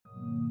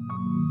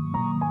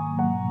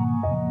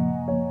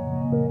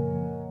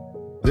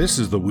This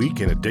is The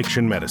Week in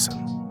Addiction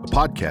Medicine, a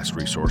podcast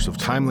resource of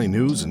timely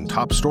news and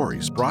top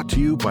stories brought to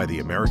you by the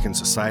American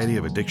Society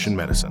of Addiction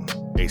Medicine,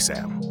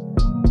 ASAM.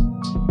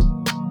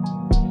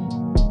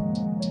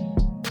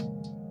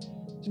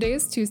 Today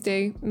is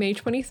Tuesday, May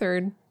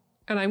 23rd,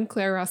 and I'm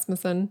Claire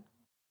Rasmussen.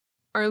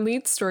 Our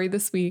lead story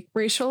this week,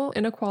 Racial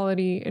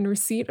Inequality in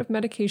Receipt of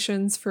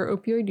Medications for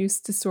Opioid Use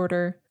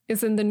Disorder,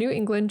 is in the New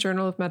England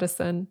Journal of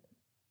Medicine.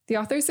 The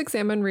authors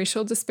examine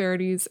racial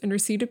disparities in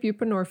receipt of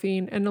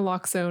buprenorphine and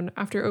naloxone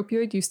after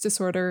opioid use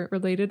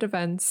disorder-related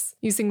events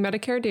using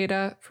Medicare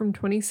data from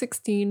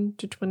 2016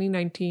 to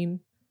 2019.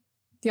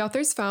 The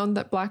authors found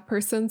that Black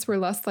persons were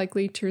less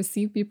likely to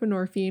receive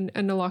buprenorphine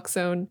and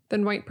naloxone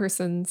than white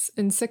persons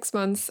in 6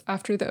 months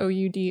after the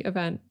OUD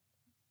event.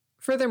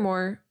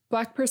 Furthermore,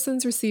 Black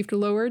persons received a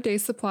lower day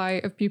supply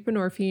of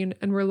buprenorphine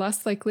and were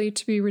less likely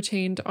to be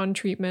retained on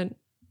treatment.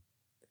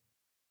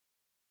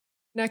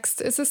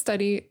 Next is a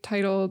study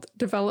titled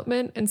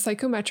Development and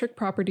Psychometric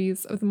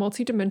Properties of the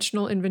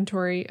Multidimensional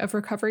Inventory of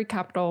Recovery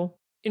Capital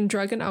in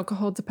Drug and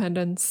Alcohol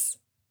Dependence.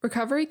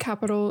 Recovery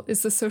capital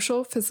is the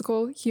social,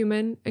 physical,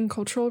 human, and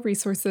cultural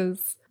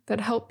resources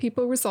that help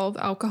people resolve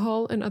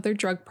alcohol and other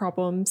drug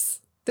problems.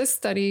 This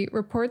study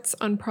reports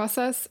on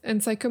process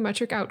and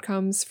psychometric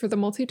outcomes for the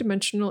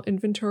Multidimensional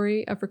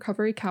Inventory of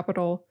Recovery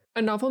Capital,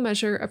 a novel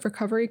measure of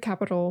recovery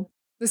capital.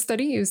 The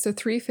study used a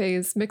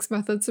 3-phase mixed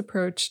methods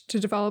approach to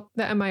develop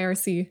the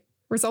MIRC.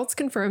 Results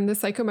confirm the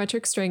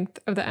psychometric strength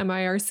of the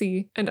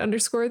MIRC and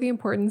underscore the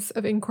importance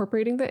of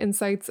incorporating the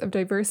insights of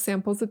diverse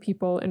samples of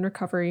people in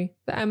recovery.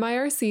 The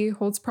MIRC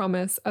holds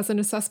promise as an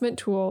assessment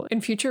tool in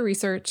future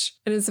research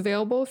and is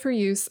available for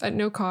use at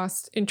no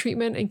cost in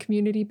treatment and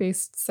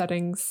community-based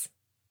settings.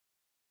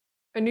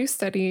 A new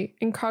study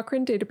in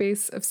Cochrane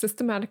Database of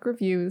Systematic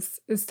Reviews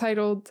is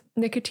titled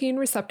Nicotine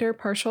Receptor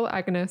Partial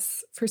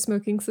Agonists for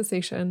Smoking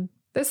Cessation.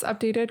 This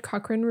updated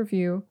Cochrane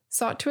review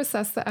sought to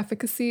assess the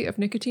efficacy of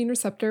nicotine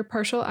receptor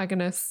partial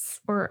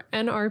agonists, or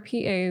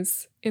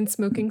NRPAs, in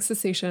smoking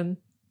cessation.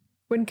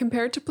 When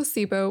compared to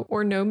placebo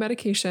or no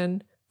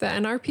medication, the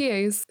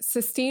NRPAs,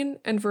 cysteine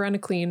and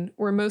varenicline,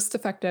 were most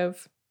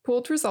effective.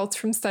 Pooled results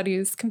from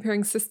studies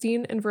comparing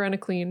cysteine and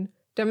varenicline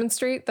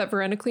demonstrate that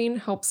varenicline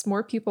helps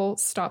more people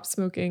stop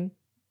smoking.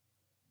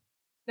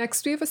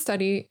 Next, we have a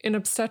study in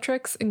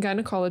obstetrics and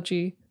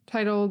gynecology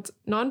titled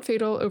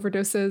Non-Fatal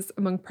Overdoses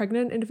Among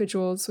Pregnant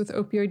Individuals with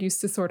Opioid Use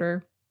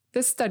Disorder.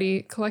 This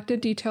study collected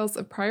details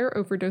of prior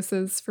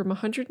overdoses from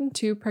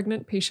 102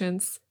 pregnant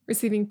patients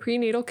receiving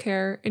prenatal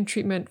care and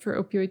treatment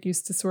for opioid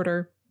use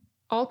disorder.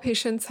 All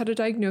patients had a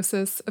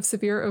diagnosis of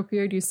severe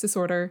opioid use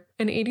disorder,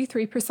 and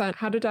 83%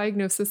 had a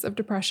diagnosis of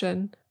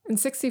depression, and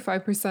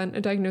 65%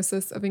 a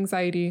diagnosis of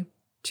anxiety.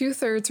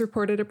 2/3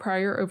 reported a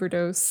prior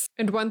overdose,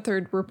 and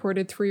 1/3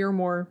 reported 3 or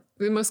more.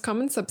 The most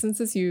common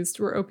substances used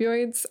were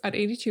opioids at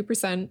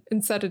 82%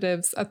 and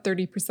sedatives at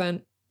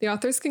 30%. The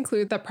authors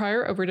conclude that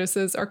prior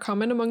overdoses are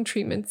common among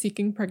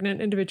treatment-seeking pregnant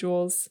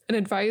individuals and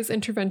advise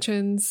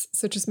interventions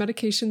such as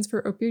medications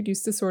for opioid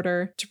use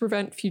disorder to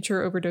prevent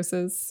future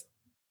overdoses.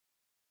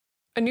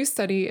 A new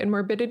study in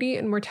Morbidity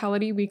and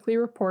Mortality Weekly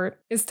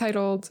Report is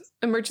titled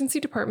Emergency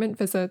Department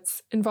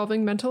Visits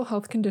Involving Mental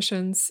Health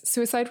Conditions,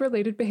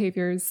 Suicide-Related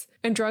Behaviors,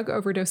 and Drug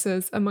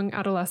Overdoses Among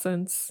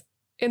Adolescents.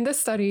 In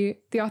this study,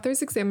 the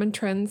authors examined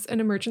trends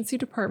in emergency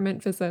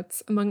department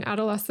visits among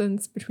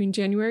adolescents between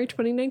January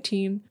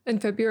 2019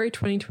 and February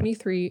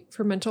 2023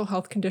 for mental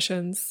health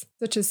conditions,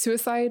 such as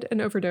suicide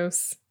and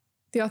overdose.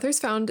 The authors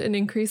found an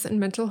increase in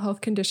mental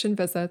health condition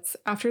visits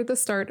after the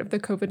start of the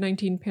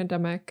COVID-19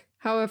 pandemic.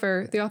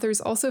 However, the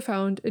authors also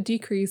found a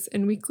decrease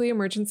in weekly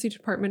emergency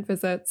department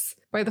visits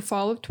by the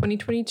fall of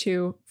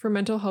 2022 for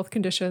mental health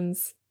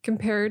conditions,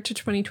 compared to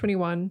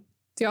 2021.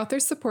 The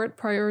authors support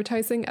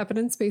prioritizing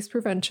evidence-based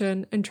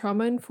prevention and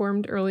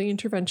trauma-informed early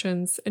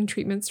interventions and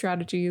treatment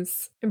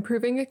strategies,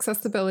 improving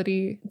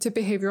accessibility to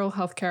behavioral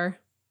health care.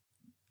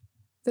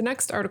 The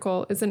next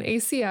article is in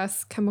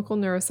ACS Chemical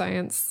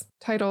Neuroscience,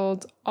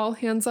 titled All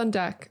Hands on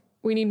Deck.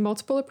 We need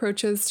multiple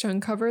approaches to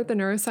uncover the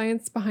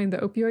neuroscience behind the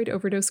opioid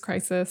overdose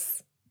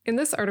crisis. In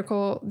this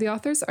article, the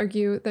authors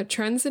argue that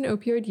trends in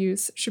opioid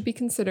use should be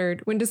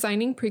considered when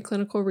designing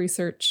preclinical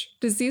research.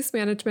 Disease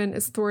management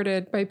is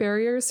thwarted by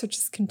barriers such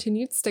as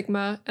continued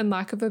stigma and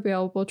lack of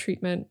available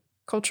treatment.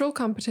 Cultural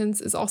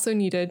competence is also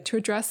needed to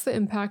address the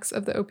impacts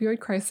of the opioid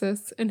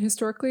crisis in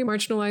historically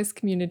marginalized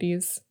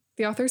communities.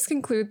 The authors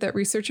conclude that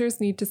researchers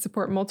need to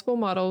support multiple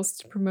models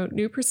to promote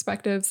new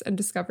perspectives and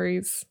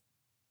discoveries.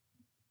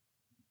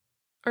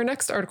 Our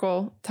next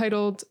article,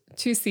 titled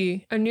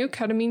 2C, A New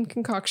Ketamine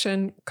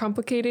Concoction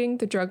Complicating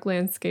the Drug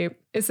Landscape,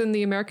 is in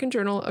the American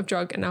Journal of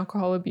Drug and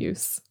Alcohol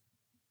Abuse.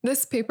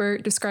 This paper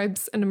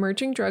describes an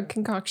emerging drug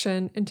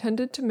concoction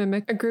intended to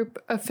mimic a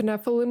group of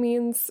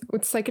phenethylamines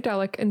with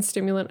psychedelic and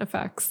stimulant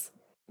effects.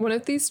 One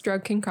of these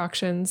drug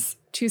concoctions,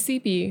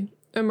 2CB,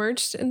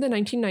 emerged in the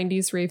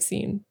 1990s rave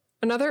scene.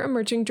 Another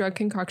emerging drug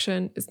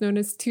concoction is known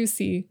as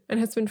 2C and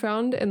has been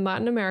found in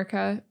Latin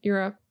America,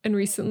 Europe, and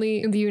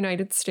recently in the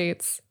United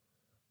States.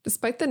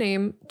 Despite the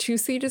name,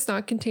 2C does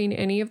not contain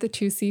any of the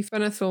 2C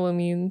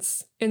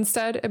phenethylamines.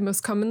 Instead, it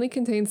most commonly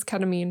contains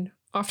ketamine,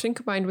 often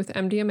combined with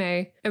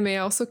MDMA, and may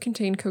also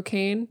contain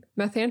cocaine,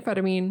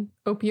 methamphetamine,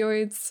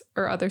 opioids,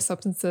 or other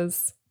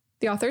substances.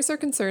 The authors are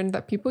concerned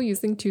that people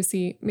using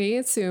 2C may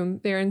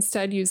assume they are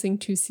instead using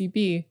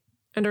 2CB,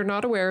 and are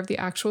not aware of the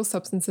actual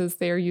substances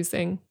they are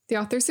using. The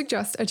authors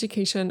suggest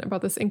education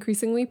about this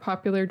increasingly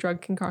popular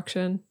drug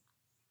concoction.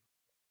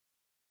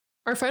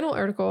 Our final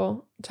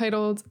article,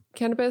 titled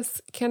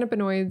Cannabis,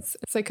 Cannabinoids,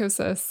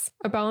 Psychosis,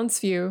 A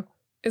Balanced View,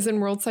 is in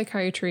World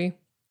Psychiatry.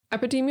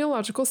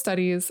 Epidemiological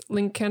studies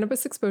link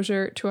cannabis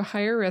exposure to a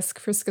higher risk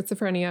for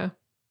schizophrenia.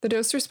 The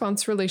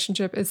dose-response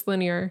relationship is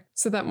linear,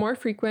 so that more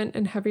frequent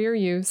and heavier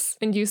use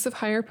and use of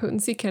higher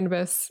potency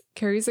cannabis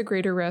carries a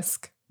greater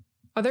risk.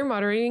 Other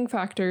moderating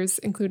factors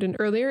include an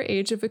earlier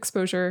age of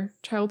exposure,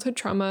 childhood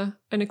trauma,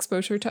 and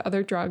exposure to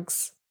other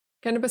drugs.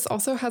 Cannabis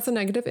also has a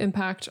negative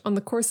impact on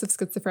the course of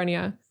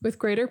schizophrenia, with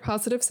greater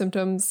positive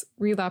symptoms,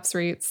 relapse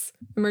rates,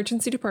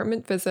 emergency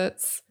department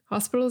visits,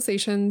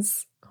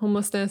 hospitalizations,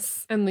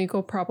 homelessness, and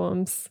legal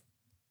problems.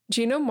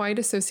 Genome-wide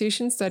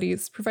association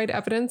studies provide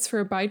evidence for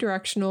a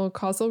bidirectional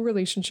causal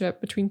relationship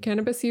between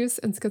cannabis use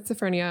and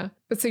schizophrenia,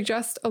 but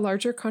suggest a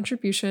larger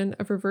contribution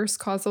of reverse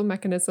causal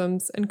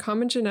mechanisms and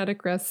common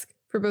genetic risk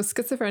for both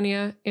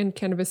schizophrenia and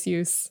cannabis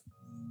use.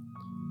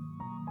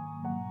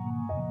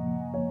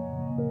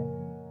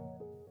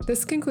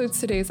 This concludes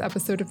today's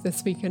episode of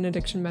This Week in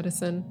Addiction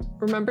Medicine.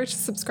 Remember to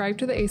subscribe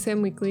to the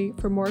ASAM Weekly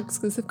for more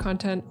exclusive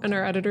content and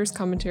our editor's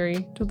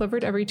commentary,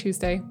 delivered every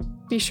Tuesday.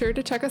 Be sure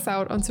to check us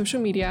out on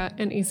social media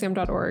and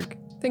asam.org.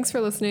 Thanks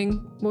for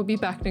listening. We'll be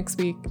back next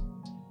week.